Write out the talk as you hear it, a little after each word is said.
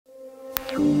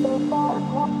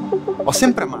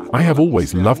I have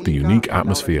always loved the unique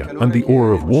atmosphere and the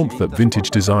aura of warmth that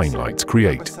vintage design lights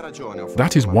create.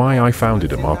 That is why I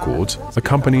founded Amarcords, a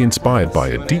company inspired by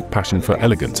a deep passion for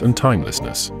elegance and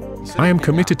timelessness. I am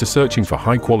committed to searching for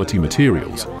high-quality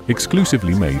materials,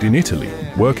 exclusively made in Italy,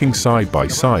 working side by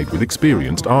side with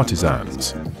experienced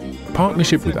artisans.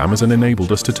 Partnership with Amazon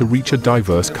enabled us to reach a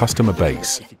diverse customer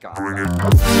base.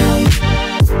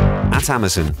 At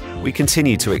Amazon, we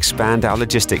continue to expand our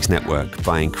logistics network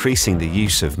by increasing the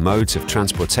use of modes of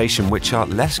transportation which are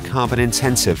less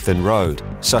carbon-intensive than road,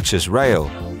 such as rail,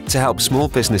 to help small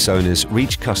business owners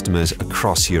reach customers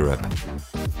across Europe.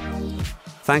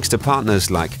 Thanks to partners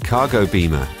like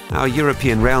CargoBeamer, our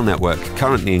European rail network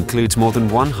currently includes more than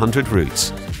 100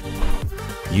 routes.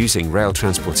 Using rail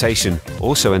transportation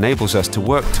also enables us to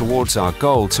work towards our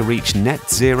goal to reach net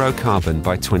zero carbon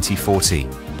by 2040.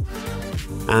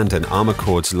 And an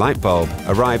Amarcords light bulb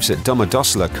arrives at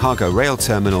Domodossola cargo rail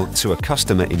terminal to a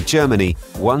customer in Germany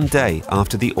 1 day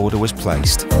after the order was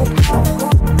placed.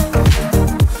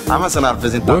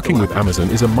 Working with Amazon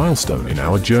is a milestone in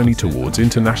our journey towards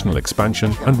international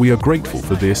expansion, and we are grateful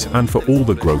for this and for all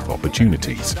the growth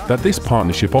opportunities that this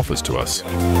partnership offers to us.